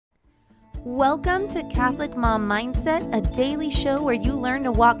Welcome to Catholic Mom Mindset, a daily show where you learn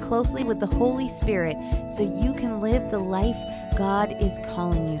to walk closely with the Holy Spirit so you can live the life God is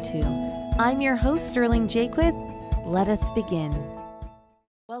calling you to. I'm your host, Sterling Jaquith. Let us begin.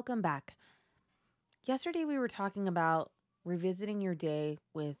 Welcome back. Yesterday we were talking about revisiting your day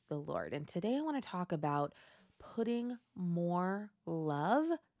with the Lord, and today I want to talk about putting more love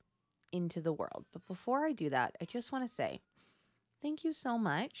into the world. But before I do that, I just want to say thank you so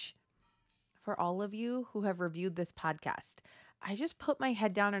much for all of you who have reviewed this podcast. I just put my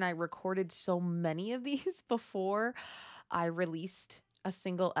head down and I recorded so many of these before I released a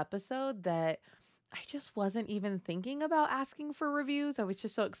single episode that I just wasn't even thinking about asking for reviews. I was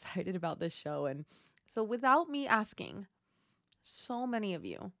just so excited about this show. And so without me asking, so many of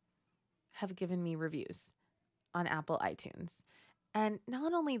you have given me reviews on Apple iTunes. And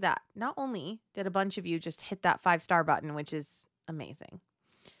not only that, not only did a bunch of you just hit that 5-star button, which is amazing,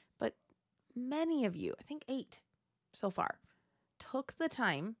 but many of you, I think 8 so far, took the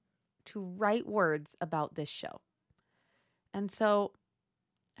time to write words about this show. And so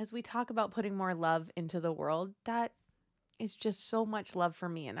as we talk about putting more love into the world, that is just so much love for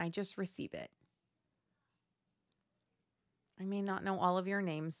me, and I just receive it. I may not know all of your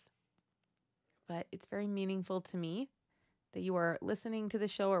names, but it's very meaningful to me that you are listening to the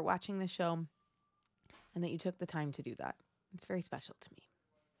show or watching the show and that you took the time to do that. It's very special to me.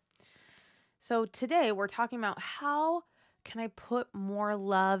 So today we're talking about how can I put more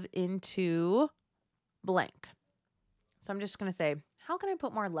love into blank? So I'm just going to say, how can I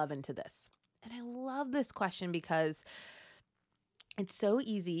put more love into this? And I love this question because it's so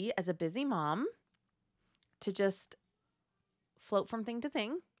easy as a busy mom to just float from thing to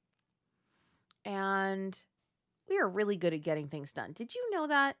thing. And we are really good at getting things done. Did you know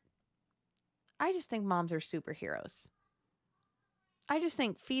that? I just think moms are superheroes. I just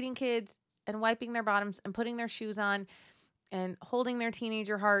think feeding kids and wiping their bottoms and putting their shoes on and holding their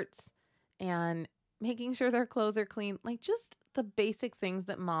teenager hearts and making sure their clothes are clean, like just the basic things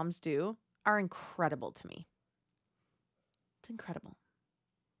that moms do are incredible to me. It's incredible.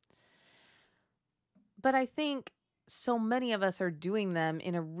 But I think so many of us are doing them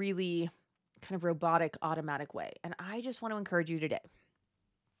in a really kind of robotic, automatic way. And I just want to encourage you today,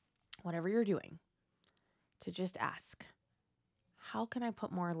 whatever you're doing, to just ask, how can I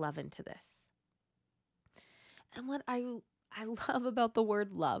put more love into this? And what I love about the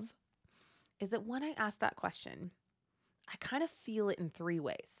word love is that when I ask that question, I kind of feel it in 3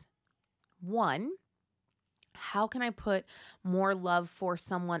 ways. 1, how can I put more love for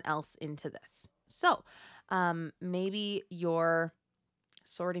someone else into this? So maybe you're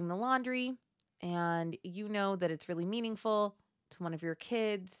sorting the laundry and you know that it's really meaningful to one of your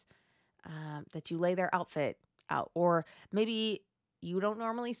kids that you lay their outfit out. Or maybe you don't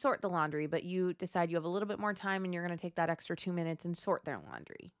normally sort the laundry, but you decide you have a little bit more time and you're going to take that extra 2 minutes and sort their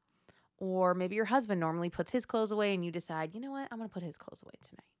laundry. Or maybe your husband normally puts his clothes away and you decide, you know what, I'm going to put his clothes away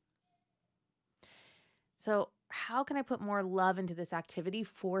tonight. So how can I put more love into this activity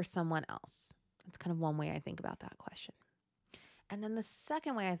for someone else? That's kind of one way I think about that question. And then the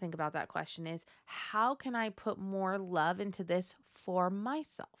second way I think about that question is, how can I put more love into this for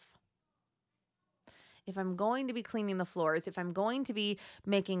myself? If I'm going to be cleaning the floors, if I'm going to be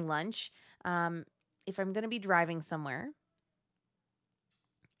making lunch, if I'm going to be driving somewhere,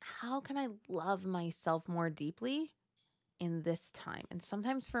 how can I love myself more deeply in this time? And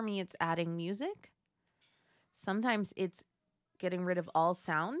sometimes for me, it's adding music. Sometimes it's getting rid of all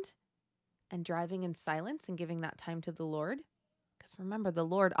sound and driving in silence and giving that time to the Lord. Because remember, the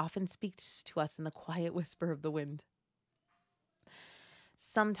Lord often speaks to us in the quiet whisper of the wind.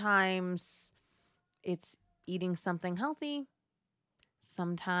 Sometimes it's eating something healthy.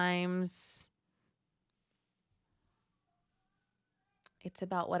 Sometimes it's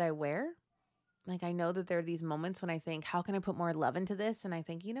about what I wear. Like, I know that there are these moments when I think, how can I put more love into this? And I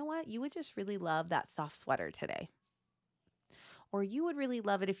think, you know what? You would just really love that soft sweater today. Or you would really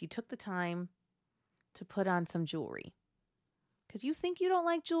love it if you took the time to put on some jewelry. Because you think you don't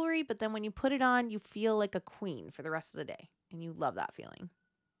like jewelry, but then when you put it on, you feel like a queen for the rest of the day. And you love that feeling.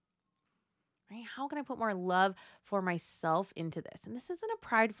 Right? How can I put more love for myself into this? And this isn't a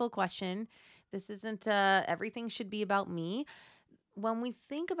prideful question. This isn't everything should be about me. When we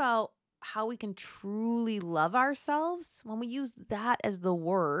think about how we can truly love ourselves, when we use that as the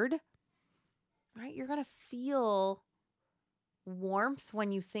word, right, you're going to feel warmth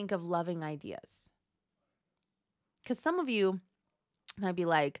when you think of loving ideas. Because some of you might be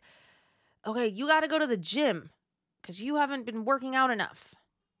like, okay, you got to go to the gym because you haven't been working out enough.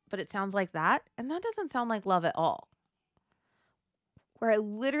 But it sounds like that. And that doesn't sound like love at all. where I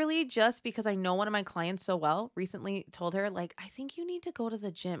literally, just because I know one of my clients so well, recently told her, like, I think you need to go to the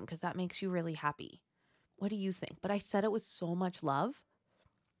gym because that makes you really happy. What do you think? But I said it with so much love,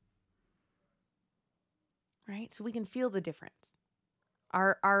 right? So we can feel the difference.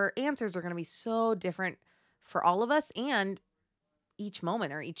 Our answers are going to be so different for all of us and each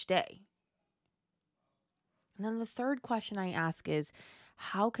moment or each day. And then the third question I ask is,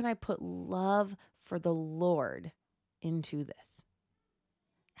 how can I put love for the Lord into this?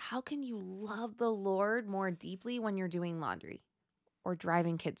 How can you love the Lord more deeply when you're doing laundry or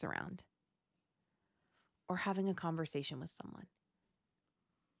driving kids around or having a conversation with someone?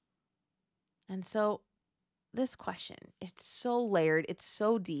 And so this question, it's so layered, it's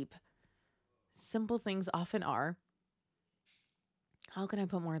so deep. Simple things often are. How can I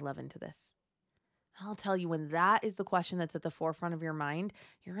put more love into this? I'll tell you, when that is the question that's at the forefront of your mind,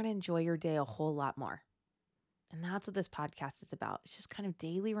 you're going to enjoy your day a whole lot more. And that's what this podcast is about. It's just kind of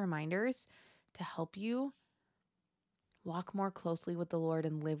daily reminders to help you walk more closely with the Lord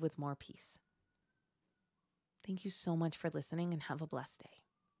and live with more peace. Thank you so much for listening, and have a blessed day.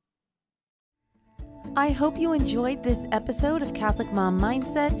 I hope you enjoyed this episode of Catholic Mom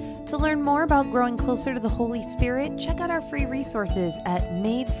Mindset. To learn more about growing closer to the Holy Spirit, check out our free resources at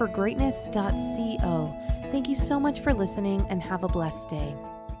madeforgreatness.co. Thank you so much for listening, and have a blessed day.